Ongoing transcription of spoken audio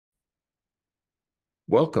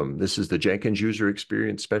Welcome. This is the Jenkins User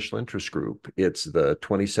Experience Special Interest Group. It's the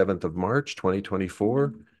 27th of March,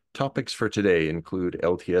 2024. Topics for today include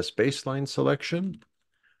LTS baseline selection,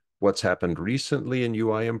 what's happened recently in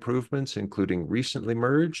UI improvements, including recently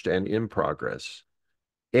merged and in progress.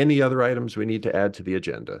 Any other items we need to add to the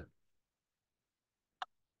agenda?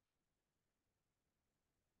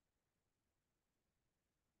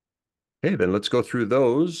 Okay, then let's go through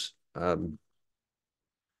those.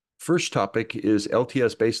 First topic is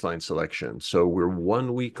LTS baseline selection. So we're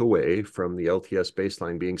 1 week away from the LTS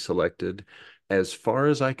baseline being selected. As far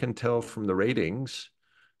as I can tell from the ratings,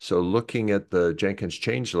 so looking at the Jenkins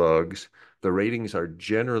change logs, the ratings are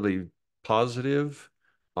generally positive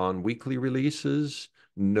on weekly releases.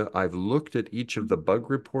 No, I've looked at each of the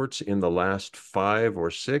bug reports in the last 5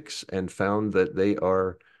 or 6 and found that they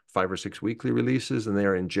are 5 or 6 weekly releases, and they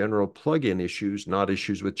are in general plugin issues, not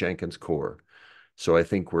issues with Jenkins core. So I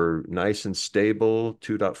think we're nice and stable.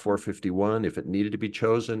 2.451, if it needed to be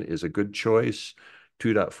chosen, is a good choice.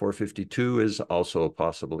 2.452 is also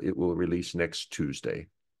possible. It will release next Tuesday.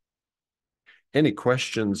 Any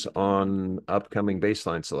questions on upcoming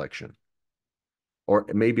baseline selection? Or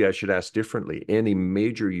maybe I should ask differently, any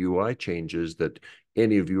major UI changes that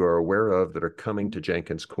any of you are aware of that are coming to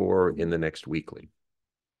Jenkins core in the next weekly?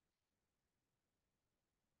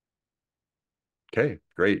 Okay,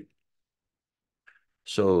 great.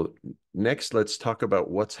 So next, let's talk about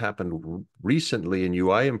what's happened recently in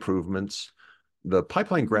UI improvements. The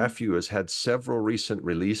pipeline graph view has had several recent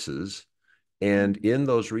releases, and in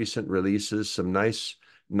those recent releases, some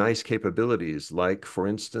nice capabilities, like, for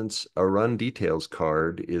instance, a run details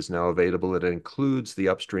card is now available. It includes the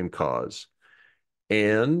upstream cause.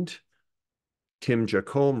 And Tim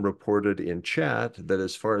Jacomb reported in chat that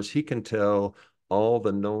as far as he can tell, all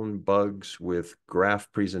the known bugs with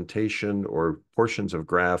graph presentation or portions of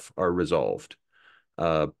graph are resolved.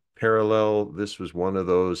 Parallel, this was one of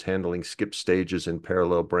those, handling skip stages in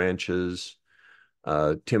parallel branches.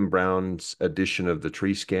 Tim Brown's addition of the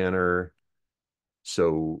tree scanner.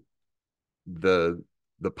 So the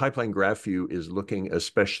pipeline graph view is looking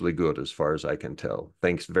especially good as far as I can tell.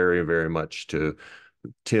 Thanks very, very much to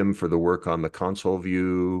Tim for the work on the console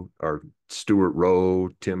view, or Stuart Rowe,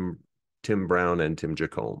 Tim Brown, and Tim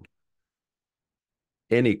Jacomb.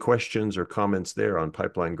 Any questions or comments there on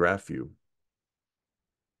pipeline graph view?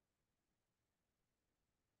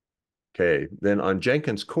 Okay, then on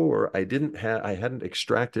Jenkins core, I hadn't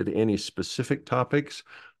extracted any specific topics.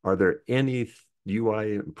 Are there any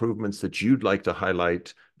UI improvements that you'd like to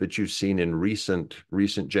highlight that you've seen in recent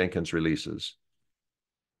Jenkins releases?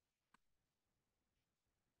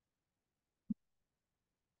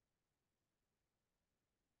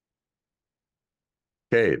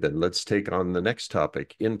 Okay, then let's take on the next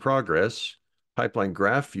topic. In progress, pipeline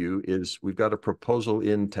graph view is, we've got a proposal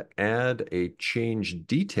in to add a change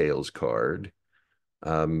details card,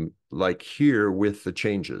 like here with the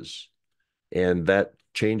changes. And that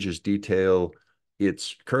changes detail.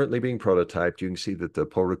 It's currently being prototyped. You can see that the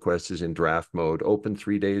pull request is in draft mode, open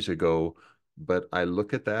 3 days ago. But I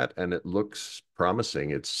look at that and it looks promising.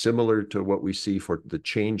 It's similar to what we see for the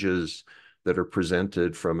changes that are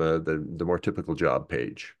presented from the more typical job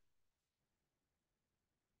page.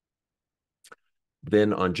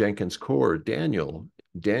 Then on Jenkins core, Daniel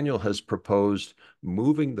has proposed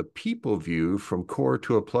moving the people view from core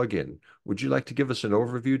to a plugin. Would you like to give us an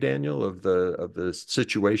overview, Daniel, of the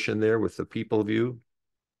situation there with the people view?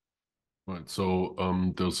 Right, so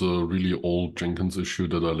there's a really old Jenkins issue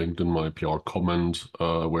that I linked in my PR comment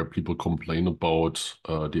where people complain about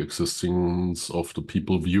the existence of the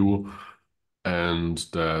people view, and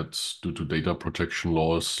that due to data protection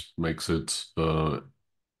laws makes it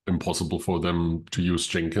impossible for them to use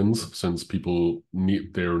Jenkins, since people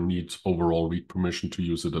need overall read permission to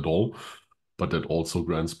use it at all, but that also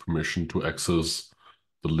grants permission to access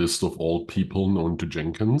the list of all people known to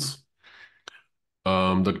Jenkins.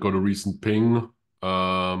 That got a recent ping,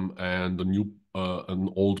 and an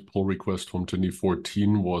old pull request from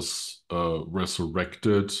 2014 was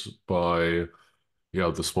resurrected by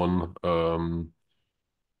this one,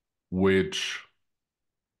 which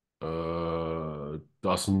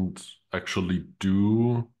doesn't actually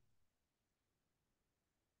do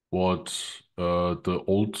what the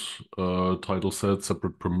old title said,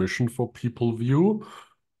 separate permission for people view.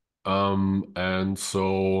 And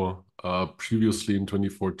so previously in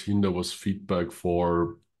 2014, there was feedback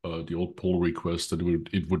for the old pull request that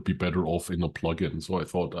it would be better off in a plugin. So I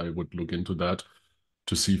thought I would look into that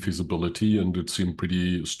to see feasibility, and it seemed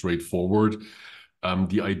pretty straightforward.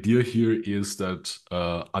 The idea here is that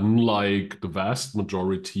unlike the vast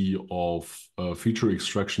majority of feature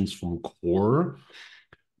extractions from core,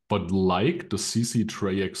 But like the CC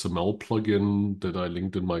Tray XML plugin that I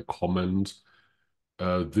linked in my comment,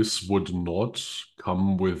 this would not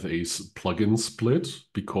come with a plugin split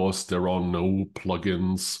because there are no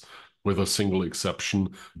plugins, with a single exception,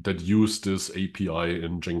 that use this API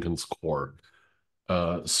in Jenkins core.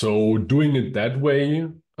 So doing it that way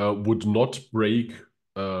would not break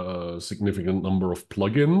a significant number of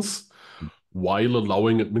plugins, while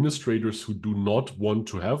allowing administrators who do not want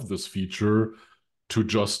to have this feature to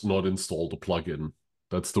just not install the plugin.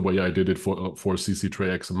 That's the way I did it for CC Tray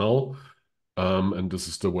XML. And this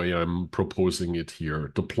is the way I'm proposing it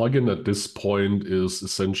here. The plugin at this point is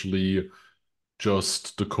essentially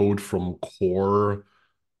just the code from core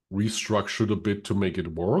restructured a bit to make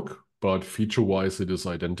it work, but feature-wise it is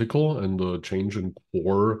identical, and the change in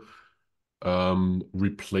core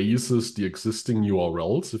replaces the existing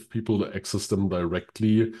URLs if people access them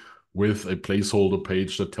directly with a placeholder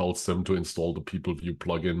page that tells them to install the PeopleView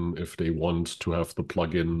plugin if they want to have the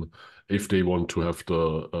plugin, if they want to have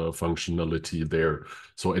the functionality there.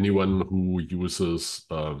 So anyone who uses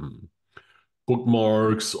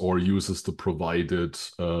bookmarks or uses the provided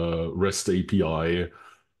REST API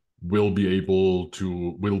will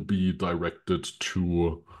be directed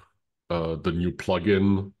to the new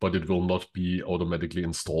plugin, but it will not be automatically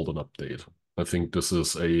installed and update. I think this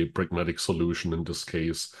is a pragmatic solution in this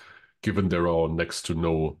case, given there are next to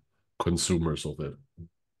no consumers of it.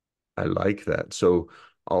 I like that. So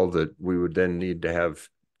all that we would then need to have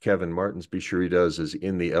Kevin Martins be sure he does is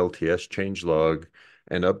in the LTS changelog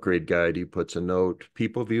and upgrade guide, he puts a note,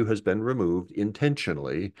 PeopleView has been removed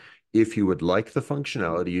intentionally. If you would like the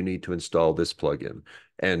functionality, you need to install this plugin.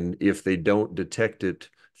 And if they don't detect it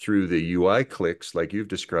through the UI clicks like you've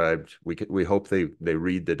described, we hope they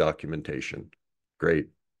read the documentation. Great.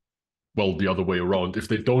 Well, the other way around. If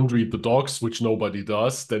they don't read the docs, which nobody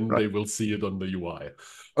does, then Right. they will see it on the UI.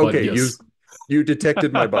 But Okay, yes. you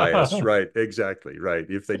detected my bias, right? Exactly, right.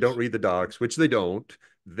 If they don't read the docs, which they don't,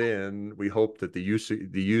 then we hope that the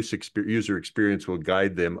user experience will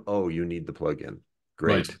guide them. Oh, you need the plugin.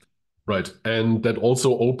 Right, Great. right. And that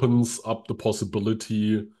also opens up the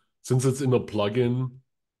possibility, since it's in a plugin,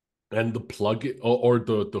 and the plugin or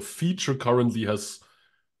the feature currently has,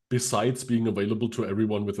 besides being available to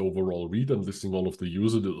everyone with overall read and listing all of the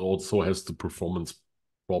users, it also has the performance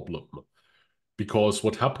problem. Because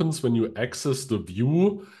what happens when you access the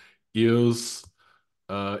view is,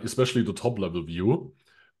 especially the top level view,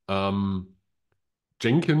 um,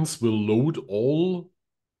 Jenkins will load all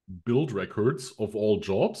build records of all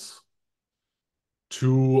jobs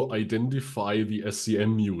to identify the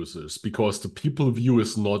SCM users, because the people view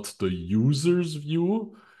is not the user's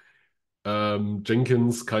view.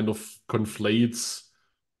 Jenkins kind of conflates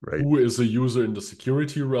Right. who is a user in the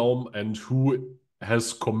security realm and who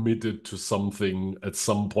has committed to something at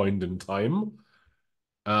some point in time.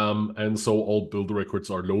 And so all build records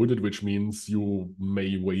are loaded, which means you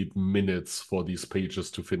may wait minutes for these pages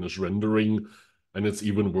to finish rendering. And it's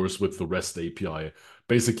even worse with the REST API.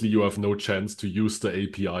 Basically, you have no chance to use the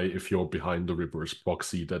API if you're behind the reverse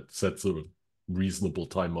proxy that sets a reasonable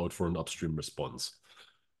timeout for an upstream response.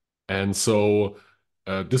 And so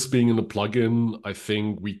this being in a plugin, I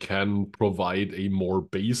think we can provide a more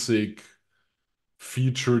basic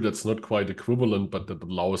feature that's not quite equivalent, but that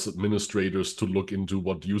allows administrators to look into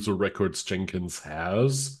what user records Jenkins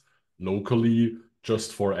has locally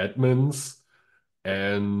just for admins.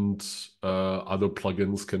 And other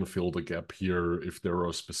plugins can fill the gap here if there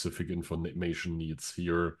are specific information needs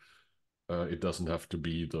here. It doesn't have to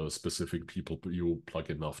be the specific PeopleView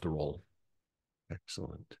plugin after all.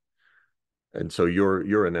 Excellent. And so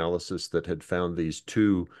your analysis that had found these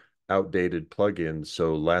two outdated plugins,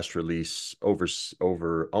 so last release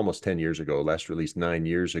over almost 10 years ago, last release 9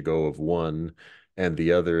 years ago of one, and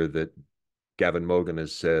the other that Gavin Mogan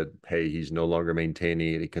has said, hey, he's no longer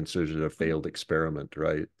maintaining it. He considers it a failed experiment,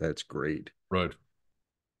 right? That's great. Right.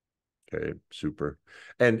 Okay, super.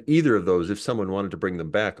 And either of those, if someone wanted to bring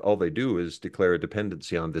them back, all they do is declare a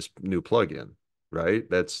dependency on this new plugin, right?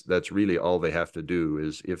 That's really all they have to do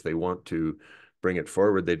is if they want to bring it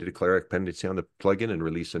forward, they declare a dependency on the plugin and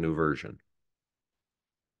release a new version.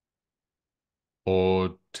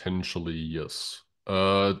 Potentially, yes.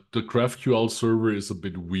 The GraphQL server is a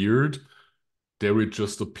bit weird. There it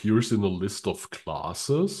just appears in a list of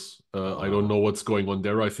classes. I don't know what's going on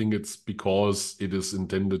there. I think it's because it is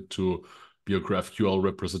intended to be a GraphQL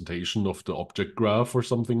representation of the object graph or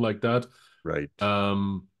something like that. Right.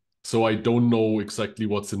 So I don't know exactly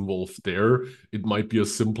what's involved there. It might be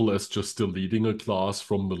as simple as just deleting a class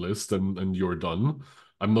from the list and you're done.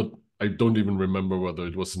 I don't even remember whether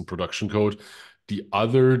it was in production code. The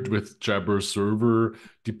other with Jabber Server,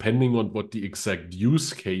 depending on what the exact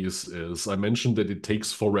use case is, I mentioned that it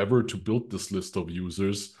takes forever to build this list of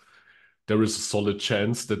users. There is a solid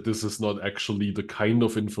chance that this is not actually the kind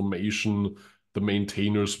of information the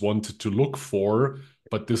maintainers wanted to look for,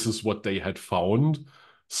 but this is what they had found.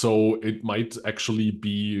 So it might actually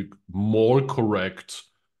be more correct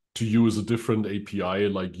to use a different API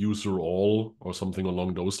like user all or something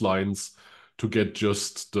along those lines to get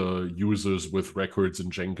just the users with records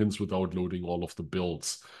in Jenkins without loading all of the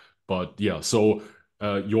builds. But yeah, so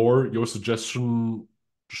your suggestion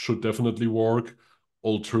should definitely work.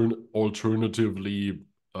 Alternatively,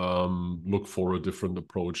 look for a different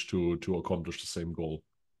approach to accomplish the same goal.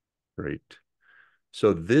 Great.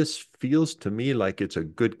 So this feels to me like it's a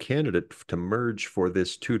good candidate to merge for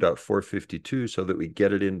this 2.452 so that we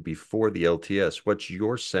get it in before the LTS. What's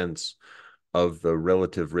your sense of the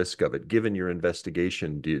relative risk of it, given your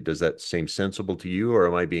investigation? Does that seem sensible to you, or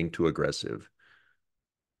am I being too aggressive?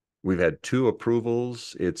 We've had 2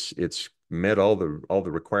 approvals. It's met all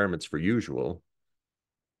the requirements for usual.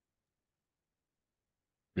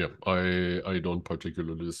 Yeah, I don't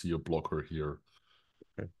particularly see a blocker here.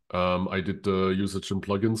 Okay. I did the usage and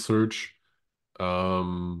plugin search.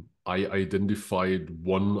 I identified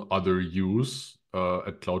one other use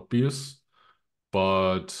at CloudBees,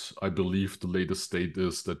 but I believe the latest state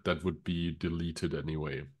is that that would be deleted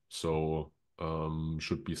anyway. So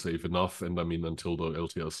should be safe enough. And I mean, until the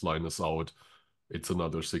LTS line is out, it's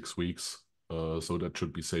another 6 weeks. So that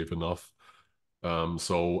should be safe enough.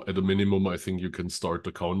 So at a minimum, I think you can start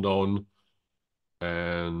the countdown,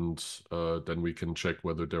 and then we can check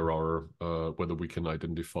whether there are whether we can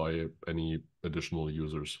identify any additional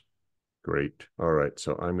users. Great. All right.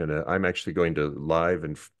 So I'm actually going to live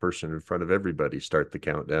in person in front of everybody start the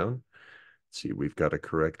countdown. Let's see, we've got a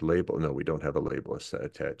correct label. No, we don't have a label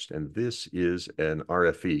attached. And this is an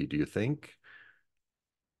RFE, do you think?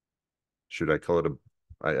 Should I call it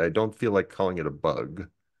I don't feel like calling it a bug.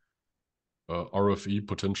 RFE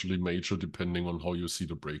potentially major depending on how you see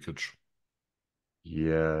the breakage.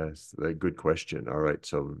 Yes, a good question. All right.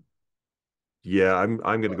 So yeah, I'm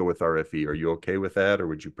going to Uh, go with RFE. Are you okay with that, or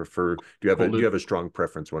would you prefer? Do call you it have a strong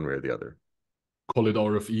preference one way or the other? call it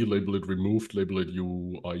RFE, label it removed, label it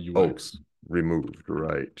UI Oh, UX. removed.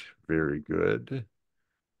 Right. Very good.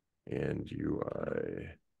 And UI.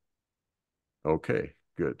 Okay,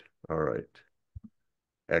 good. All right.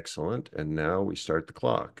 Excellent. And now we start the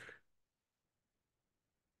clock.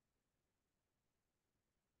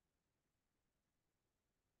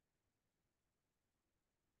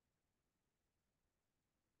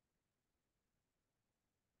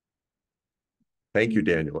 Thank you,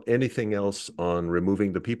 Daniel. Anything else on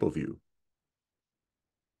removing the people view?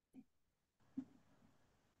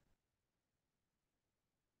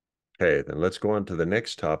 Okay, then let's go on to the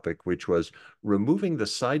next topic, which was removing the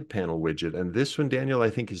side panel widget. And this one, Daniel, I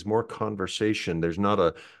think is more conversation.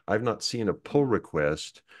 I've not seen a pull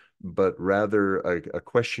request, but rather a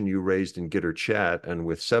question you raised in Gitter chat. And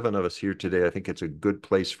with 7 of us here today, I think it's a good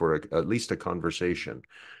place for at least a conversation.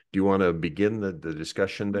 Do you want to begin the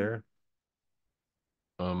discussion there?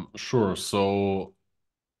 Sure. So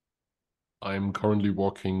I'm currently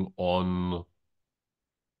working on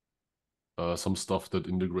some stuff that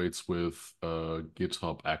integrates with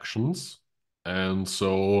GitHub Actions. And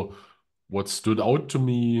so what stood out to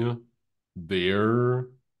me there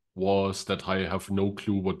was that I have no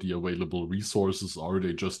clue what the available resources are.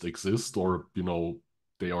 They just exist, or,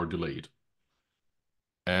 they are delayed.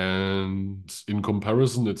 And in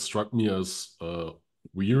comparison, it struck me as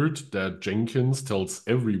weird that Jenkins tells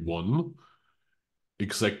everyone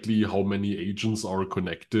exactly how many agents are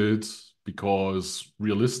connected, because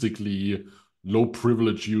realistically, low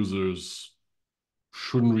privilege users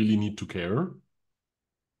shouldn't really need to care.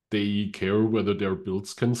 They care whether their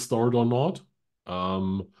builds can start or not.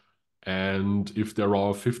 Um, and if there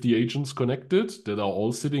are 50 agents connected that are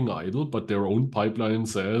all sitting idle, but their own pipeline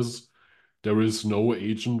says there is no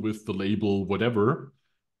agent with the label whatever,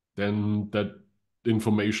 then that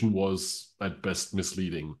information was at best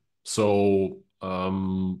misleading. So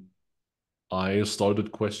I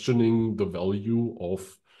started questioning the value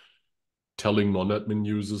of telling non-admin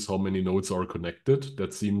users how many nodes are connected.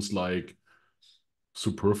 That seems like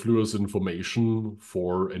superfluous information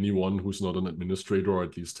for anyone who's not an administrator or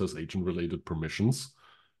at least has agent-related permissions.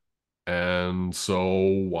 And so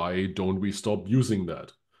why don't we stop using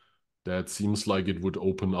that? That seems like it would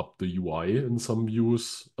open up the UI in some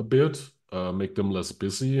views a bit, make them less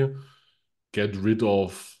busy, get rid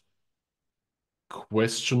of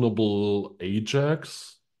questionable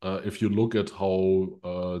Ajax. If you look at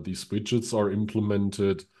how these widgets are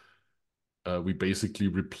implemented, we basically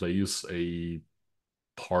replace a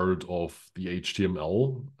part of the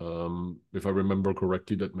HTML. If I remember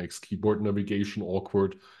correctly, that makes keyboard navigation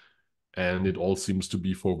awkward, and it all seems to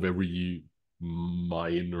be for very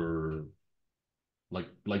minor,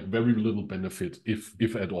 like very little benefit,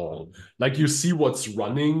 if at all. Like you see what's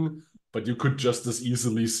running, but you could just as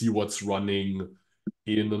easily see what's running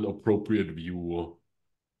in an appropriate view.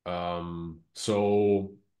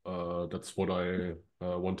 So that's what I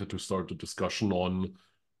wanted to start a discussion on,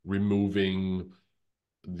 removing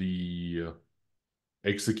the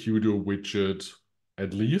executor widget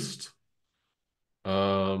at least.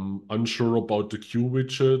 Unsure about the queue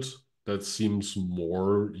widget. That seems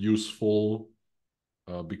more useful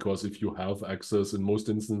because if you have access, in most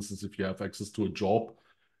instances, if you have access to a job,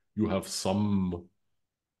 you have some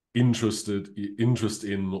interest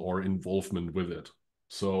in or involvement with it.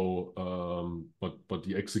 So, but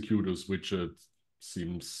the executors widget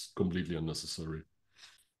seems completely unnecessary.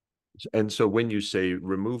 And so when you say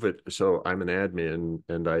remove it, so I'm an admin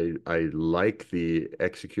and I like the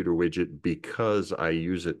executor widget because I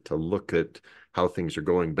use it to look at how things are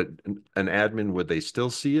going. But an admin, would they still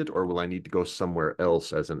see it, or will I need to go somewhere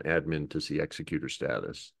else as an admin to see executor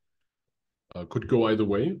status? Could go either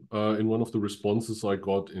way. In one of the responses I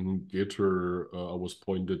got in Gitter, I was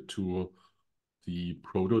pointed to the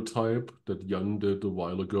prototype that Jan did a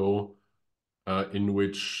while ago, in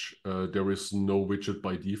which there is no widget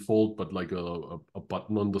by default, but like a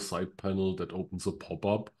button on the side panel that opens a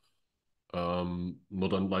pop-up.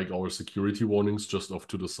 Not unlike our security warnings, just off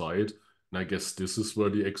to the side. And I guess this is where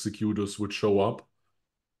the executors would show up.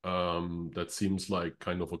 That seems like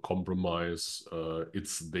kind of a compromise.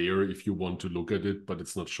 It's there if you want to look at it, but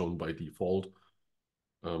it's not shown by default.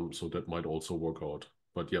 So that might also work out.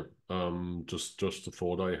 But yeah, just a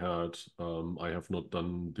thought I had. I have not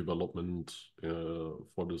done development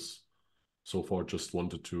for this so far. Just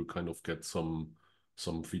wanted to kind of get some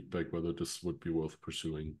feedback whether this would be worth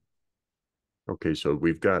pursuing. Okay, so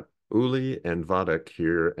we've got Uli and Vadak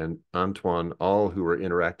here and Antoine, all who are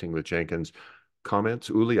interacting with Jenkins. Comments?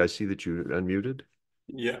 Uli, I see that you unmuted.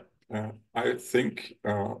 Yeah, I think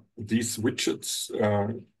these widgets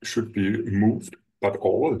should be moved, but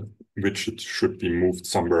all widgets should be moved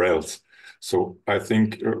somewhere else. So I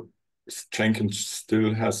think Jenkins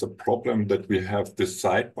still has a problem that we have this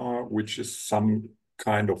sidebar, which is some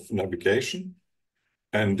kind of navigation.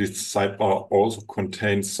 And this sidebar also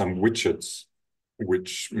contains some widgets,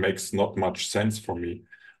 which makes not much sense for me.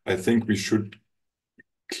 I think we should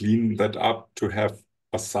clean that up to have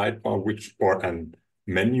a sidebar which or a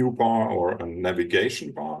menu bar or a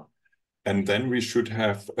navigation bar. And then we should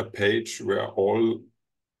have a page where all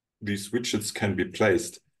these widgets can be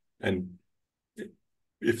placed. And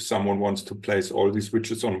if someone wants to place all these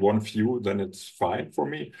widgets on one view, then it's fine for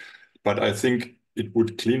me. But I think it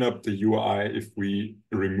would clean up the UI if we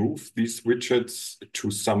remove these widgets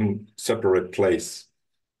to some separate place.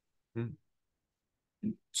 Hmm.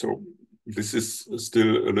 So this is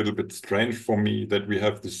still a little bit strange for me that we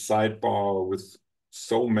have this sidebar with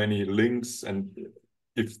so many links, and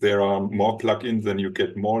if there are more plugins, then you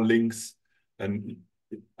get more links. And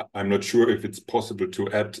I'm not sure if it's possible to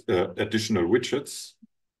add additional widgets.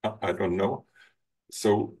 I don't know.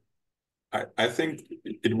 So I think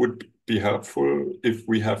it would be helpful if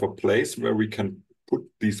we have a place where we can put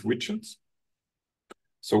these widgets.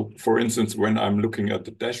 So for instance, when I'm looking at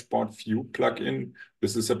the dashboard view plugin,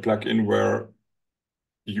 this is a plugin where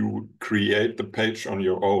you create the page on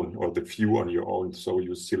your own or the view on your own. So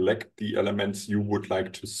you select the elements you would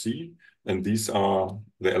like to see, and these are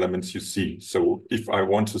the elements you see. So if I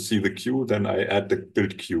want to see the queue, then I add the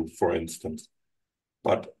build queue, for instance.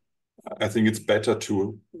 But I think it's better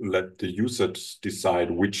to let the users decide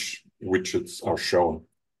which widgets are shown.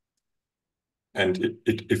 And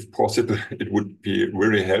if possible, it would be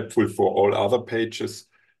very helpful for all other pages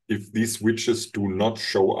if these widgets do not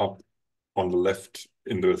show up on the left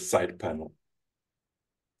in the side panel.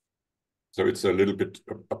 So it's a little bit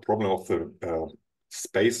a problem of the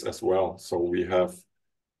space as well. So we have,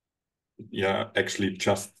 yeah, actually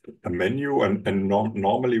just a menu. And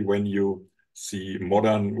normally when you see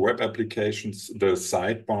modern web applications, the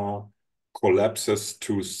sidebar collapses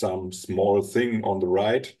to some small thing on the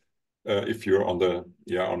right if you're on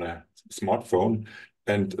a smartphone.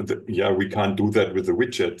 And we can't do that with the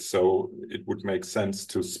widget. So it would make sense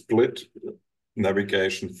to split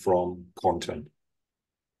navigation from content.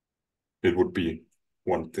 It would be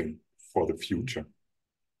one thing for the future.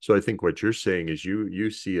 So I think what you're saying is you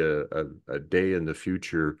see a day in the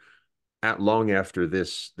future long after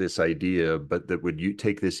this idea, but that would you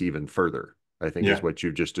take this even further, I think is what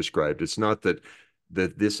you've just described. It's not that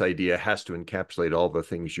that this idea has to encapsulate all the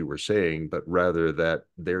things you were saying, but rather that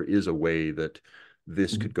there is a way that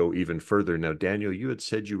this could go even further. Now, Daniel, you had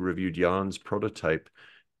said you reviewed Jan's prototype.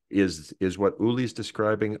 Is what Uli's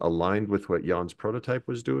describing aligned with what Jan's prototype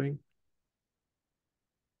was doing?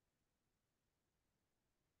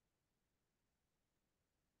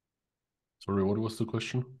 Sorry, what was the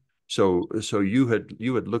question? So you had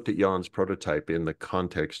looked at Jan's prototype in the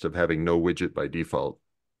context of having no widget by default.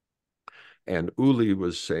 And Uli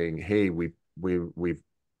was saying, hey, we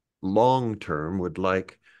long term would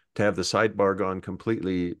like to have the sidebar gone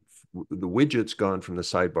completely, the widgets gone from the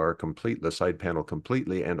sidebar complete, the side panel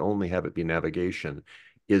completely, and only have it be navigation.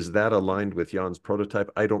 Is that aligned with Jan's prototype?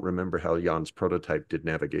 I don't remember how Jan's prototype did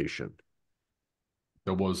navigation.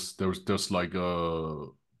 There's like a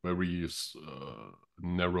very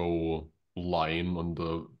narrow line on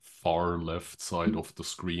the far left side of the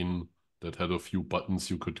screen that had a few buttons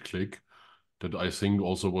you could click. That I think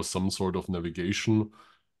also was some sort of navigation.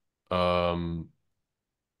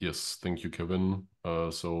 Yes, thank you, Kevin.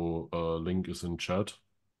 So link is in chat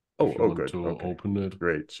if you want Good. to Okay. open it.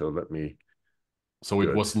 Great. So let me. So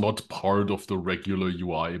it was not part of the regular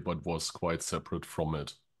UI, but was quite separate from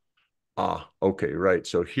it. Okay, right.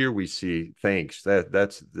 So here we see, thanks.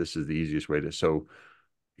 This is the easiest way to, so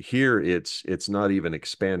here it's not even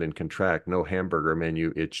expand and contract, no hamburger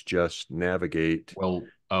menu, it's just navigate. Well,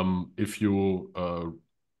 if you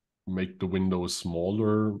make the window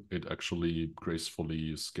smaller, it actually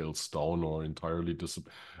gracefully scales down or entirely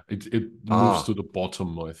it moves to the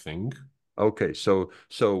bottom, I think. Okay, so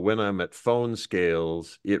when I'm at phone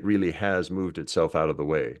scales, it really has moved itself out of the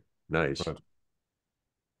way. Nice. Right.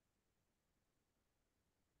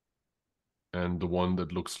 And the one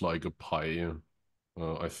that looks like a pie,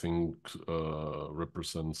 I think,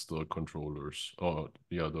 represents the controllers. Oh,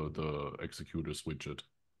 yeah, the executors widget.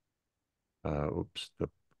 Oops,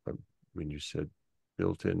 when you said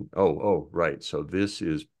built-in. Right. So this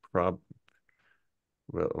is well,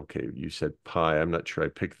 okay, you said pie. I'm not sure I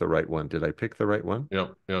picked the right one. Did I pick the right one? Yeah,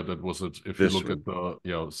 that was it. If you This look one.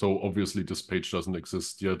 at so obviously this page doesn't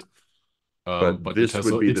exist yet. But But this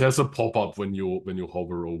would be it has a pop-up when you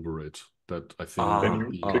hover over it that I think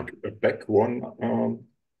Can you click back one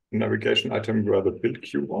navigation item where the build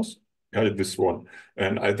queue was? This one.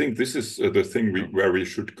 And I think this is the thing where we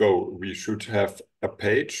should go. We should have a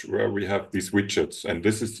page where we have these widgets. And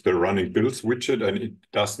this is the running builds widget. And it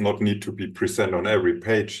does not need to be present on every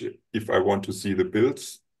page. If I want to see the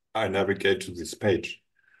builds, I navigate to this page.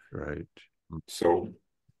 right. So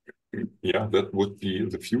yeah, that would be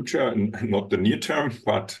the future, and not the near term,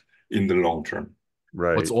 but in the long term.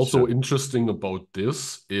 Right. What's also interesting about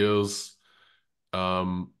this is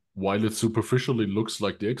while it superficially looks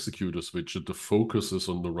like the executors widget, the focus is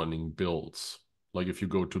on the running builds. Like if you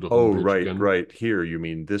go to the homepage again. Right. Here, you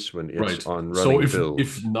mean this one, it's on running so if, builds.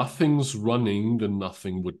 If nothing's running, then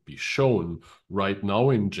nothing would be shown. Right now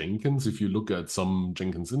in Jenkins, if you look at some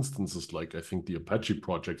Jenkins instances, like I think the Apache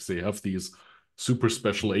projects, they have these super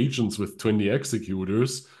special agents with 20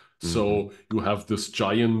 executors. So you have this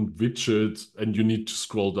giant widget and you need to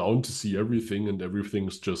scroll down to see everything, and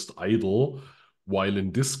everything's just idle. While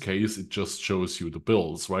in this case, it just shows you the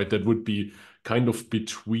builds, right? That would be kind of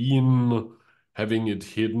between having it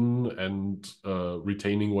hidden and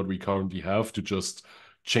retaining what we currently have, to just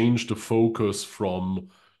change the focus from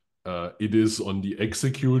it is on the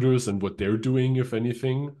executors and what they're doing, if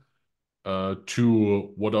anything,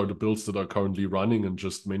 to what are the builds that are currently running, and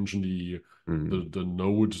just mention the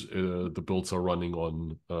node the builds are running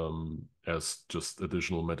on as just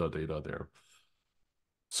additional metadata there.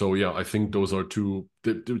 So yeah, I think those are two.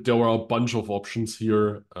 There are a bunch of options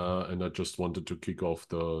here, and I just wanted to kick off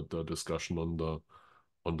the discussion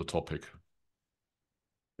on the topic.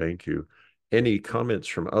 Thank you. Any comments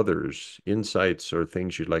from others, insights, or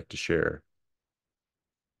things you'd like to share?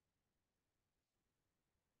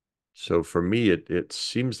 So for me, it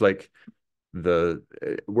seems like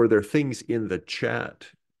were there things in the chat,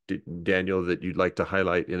 Daniel, that you'd like to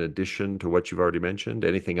highlight in addition to what you've already mentioned?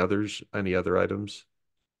 Any other items?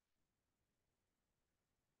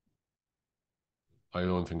 I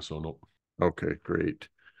don't think so, no. Okay, great.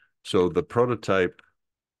 So the prototype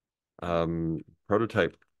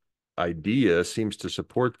idea seems to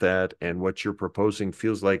support that, and what you're proposing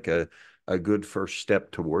feels like a good first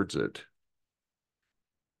step towards it.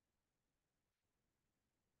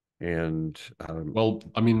 And well,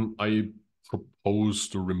 I mean, I propose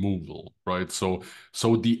the removal, right? So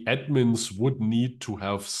the admins would need to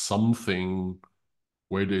have something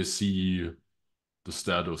where they see the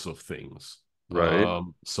status of things. right.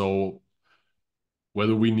 So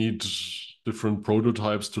whether we need different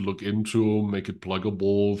prototypes to look into, make it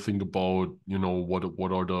pluggable, think about,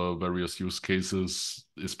 what are the various use cases,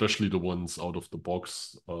 especially the ones out of the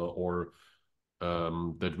box, or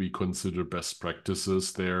that we consider best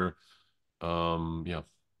practices there. Yeah,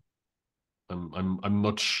 I'm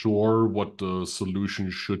not sure what the solution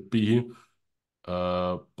should be,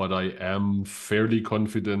 but I am fairly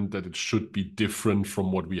confident that it should be different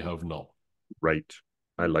from what we have now. Right.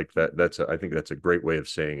 I like that. I think that's a great way of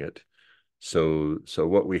saying it. So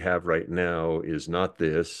what we have right now is not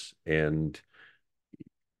this,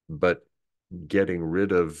 but getting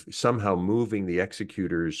rid of, somehow moving the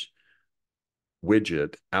executors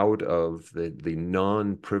widget out of the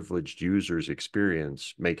non-privileged user's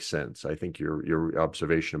experience makes sense. I think your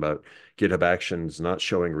observation about GitHub Actions not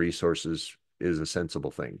showing resources is a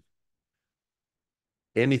sensible thing.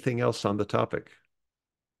 Anything else on the topic?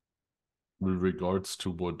 With regards to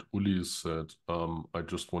what Uli said, I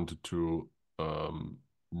just wanted to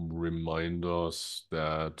remind us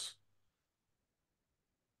that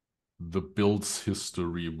the builds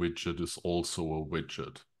history widget is also a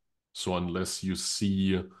widget. So unless you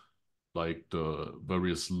see like the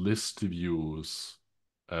various list views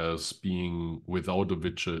as being without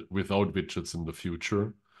widgets in the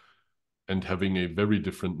future, and having a very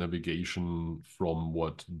different navigation from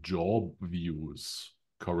what job views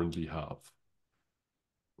currently have,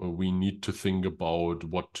 we need to think about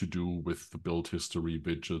what to do with the build history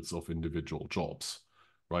widgets of individual jobs,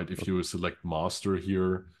 right? If you select master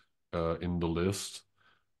here in the list,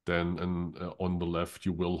 then on the left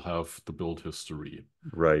you will have the build history.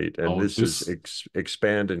 Right, and Now this is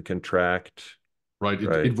expand and contract. Right,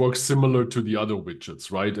 Right. it works similar to the other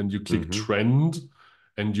widgets, right? And you click trend,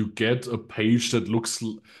 and you get a page that looks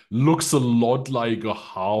a lot like a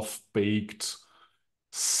half-baked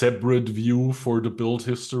separate view for the build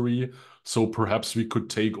history. So perhaps we could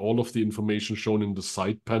take all of the information shown in the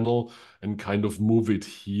side panel and kind of move it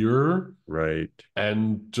here. Right.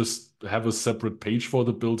 And just have a separate page for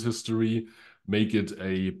the build history, make it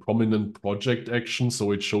a prominent project action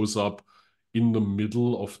so it shows up in the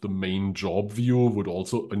middle of the main job view, would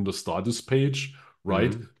also in the status page,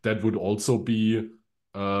 right? That would also be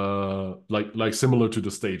like similar to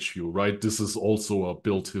the stage view, right? This is also a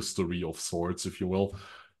build history of sorts, if you will.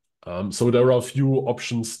 So there are a few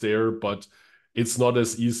options there, but it's not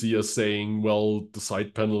as easy as saying, well, the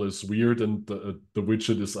side panel is weird and the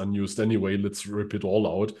widget is unused anyway. Let's rip it all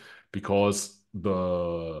out, because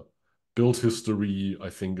the build history, I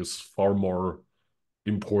think, is far more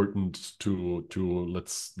important to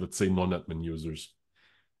let's say non-admin users.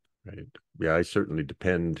 Right. Yeah, I certainly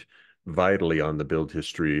depend vitally on the build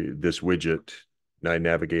history. This widget, I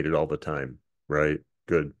navigate it all the time. Right.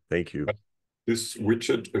 Good. Thank you. But this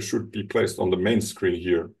widget should be placed on the main screen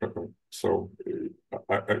here. So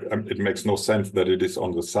it makes no sense that it is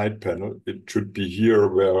on the side panel. It should be here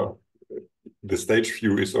where the stage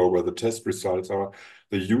view is, or where the test results are.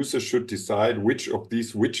 The user should decide which of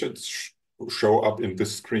these widgets show up in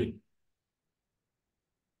this screen.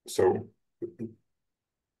 So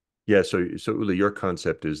yeah, so Uli, your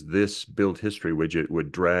concept is this build history widget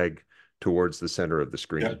would drag towards the center of the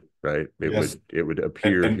screen, yeah. right? Yes. It would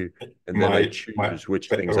appear here, and then I choose which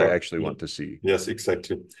things I actually want to see. Yes,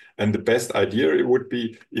 exactly. And the best idea it would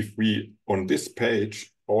be if we, on this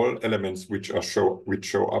page, all elements which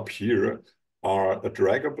show up here are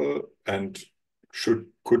draggable and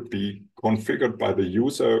could be configured by the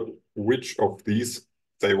user which of these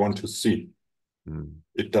they want to see.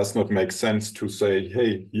 It does not make sense to say,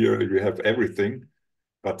 hey, here you have everything,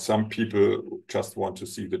 but some people just want to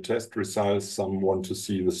see the test results, some want to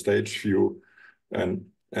see the stage view, and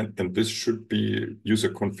this should be user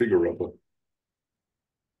configurable.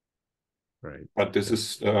 Right. But this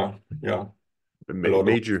is yeah, a lot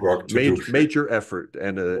major of work to do. major effort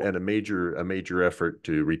and a major effort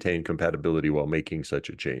to retain compatibility while making such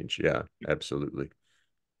a change. Yeah, absolutely.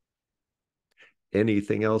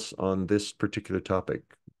 Anything else on this particular topic?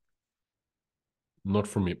 Not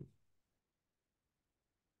for me.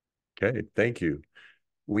 Okay, thank you.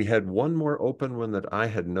 We had one more open one that I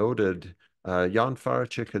had noted. Jan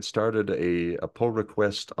Farachik had started a pull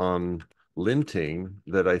request on linting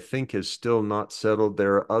that I think is still not settled.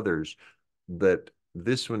 There are others, that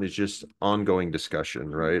this one is just ongoing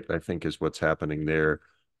discussion, right? I think is what's happening there.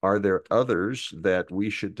 Are there others that we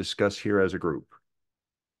should discuss here as a group?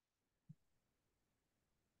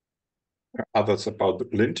 Others about the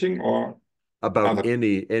linting or about other?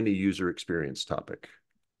 any user experience topic?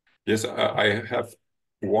 Yes, I have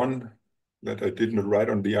one that I didn't write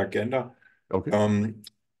on the agenda. Okay.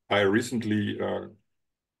 I recently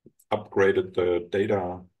upgraded the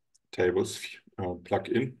data tables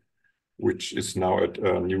plugin, which is now at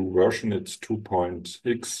a new version. It's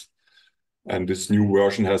 2.x, and this new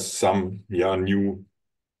version has some new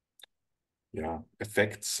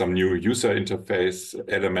effects, some new user interface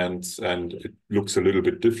elements, and it looks a little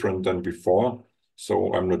bit different than before.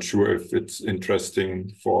 So I'm not sure if it's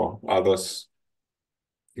interesting for others.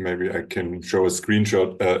 Maybe I can show a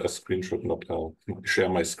screenshot, not share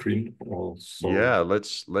my screen. Yeah,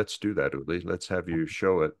 let's do that, Uli. Let's have you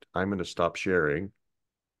show it. I'm going to stop sharing.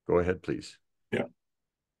 Go ahead, please. Yeah.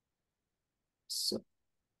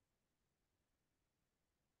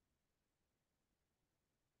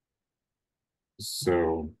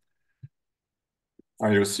 So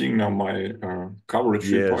are you seeing now my coverage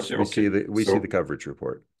report? Yes, we see the coverage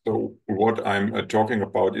report. So what I'm talking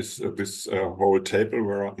about is this whole table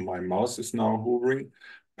where my mouse is now hovering,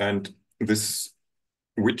 and this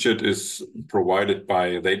widget is provided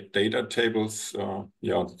by the data tables,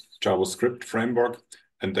 JavaScript framework,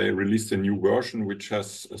 and they released a new version which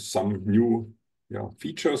has some new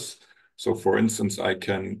features. So for instance, I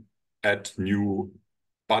can add new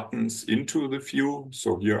buttons into the view.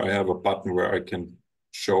 So here I have a button where I can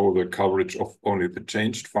show the coverage of only the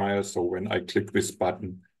changed files. So when I click this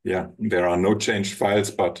button, there are no changed files,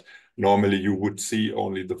 but normally you would see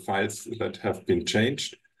only the files that have been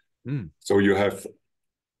changed. So you have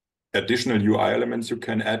additional UI elements you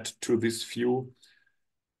can add to this view.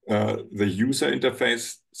 The user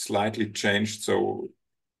interface slightly changed. So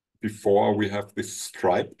before we have this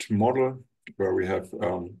striped model where we have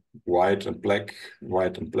white and black,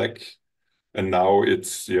 and now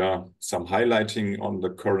it's some highlighting on the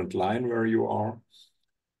current line where you are.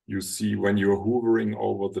 You see when you're hovering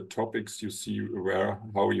over the topics, you see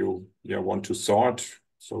how you want to sort.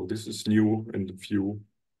 So this is new in the view.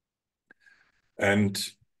 And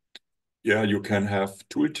you can have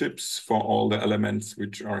tooltips for all the elements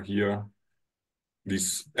which are here.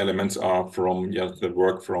 These elements are from the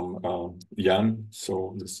work from Jan.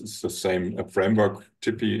 So this is the same framework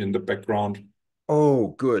tippy in the background. Oh,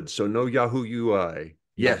 good. So no Yahoo UI.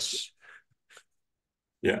 Yes.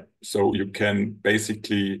 Yeah. So you can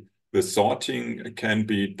basically, the sorting can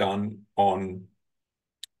be done on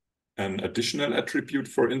an additional attribute,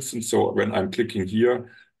 for instance. So when I'm clicking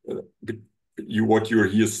here, what you're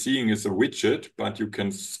here seeing is a widget, but you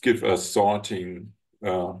can give a sorting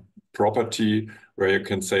property where you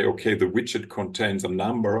can say, okay, the widget contains a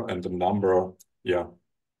number, and the number,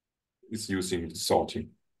 is using the sorting.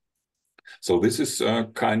 So this is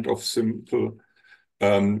kind of simple.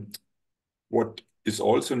 What is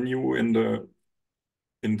also new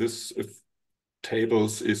in this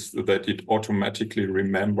tables is that it automatically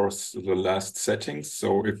remembers the last settings.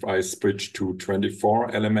 So if I switch to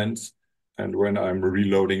 24 elements, and when I'm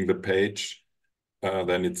reloading the page,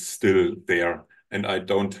 then it's still there. And I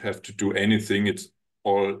don't have to do anything. It's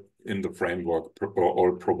all in the framework, or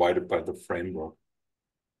all provided by the framework.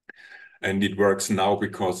 And it works now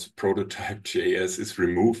because prototype.js is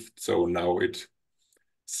removed. So now it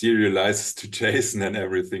serializes to JSON and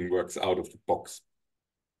everything works out of the box.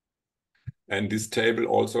 And this table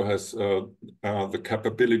also has the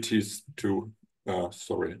capabilities to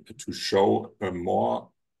show more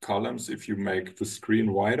columns if you make the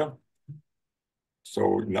screen wider.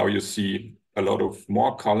 So now you see a lot of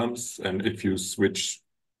more columns, and if you switch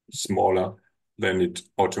smaller, then it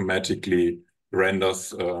automatically renders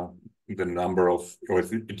the number of, or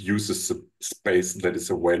it uses the space that is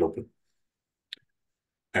available.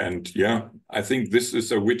 And I think this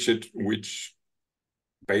is a widget which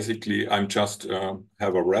basically I'm just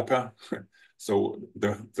have a wrapper. So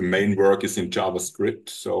the main work is in JavaScript.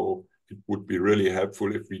 So it would be really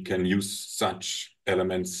helpful if we can use such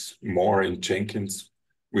elements more in Jenkins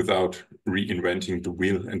without reinventing the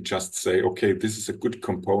wheel, and just say, okay, this is a good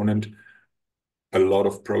component. A lot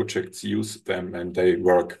of projects use them and they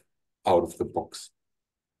work out of the box.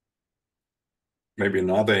 Maybe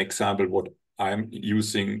another example, what I'm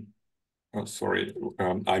using,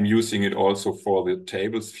 I'm using it also for the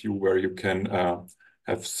tables view, where you can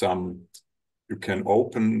have you can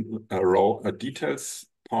open a details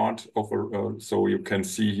part of so you can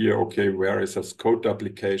see here, okay, where is this code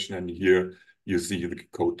duplication, and here you see the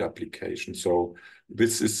code duplication. So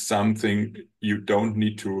this is something you don't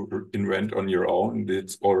need to invent on your own.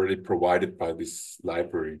 It's already provided by this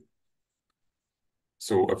library.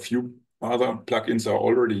 So a few other plugins are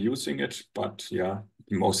already using it, but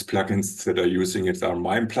most plugins that are using it are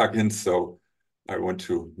mine plugins. So I want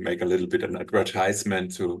to make a little bit of an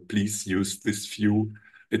advertisement to please use this view.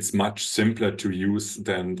 It's much simpler to use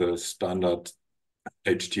than the standard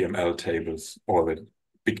HTML tables or the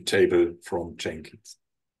big table from Jenkins.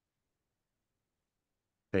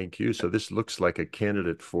 Thank you. So this looks like a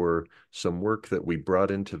candidate for some work that we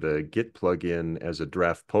brought into the Git plugin as a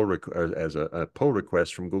draft pull as a pull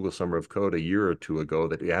request from Google Summer of Code a year or two ago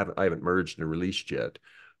that I haven't merged and released yet,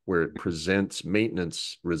 where it presents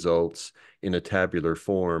maintenance results in a tabular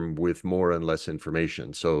form with more and less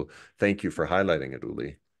information. So thank you for highlighting it,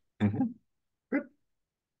 Uli. Mm-hmm. Good.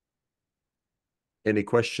 Any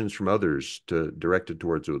questions from others directed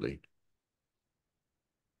towards Uli?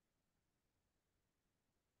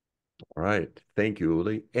 All right. Thank you,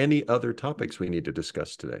 Uli. Any other topics we need to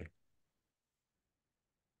discuss today?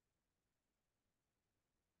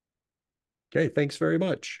 Okay, thanks very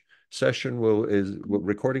much.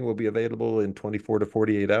 Recording will be available in 24 to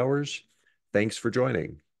 48 hours. Thanks for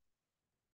joining.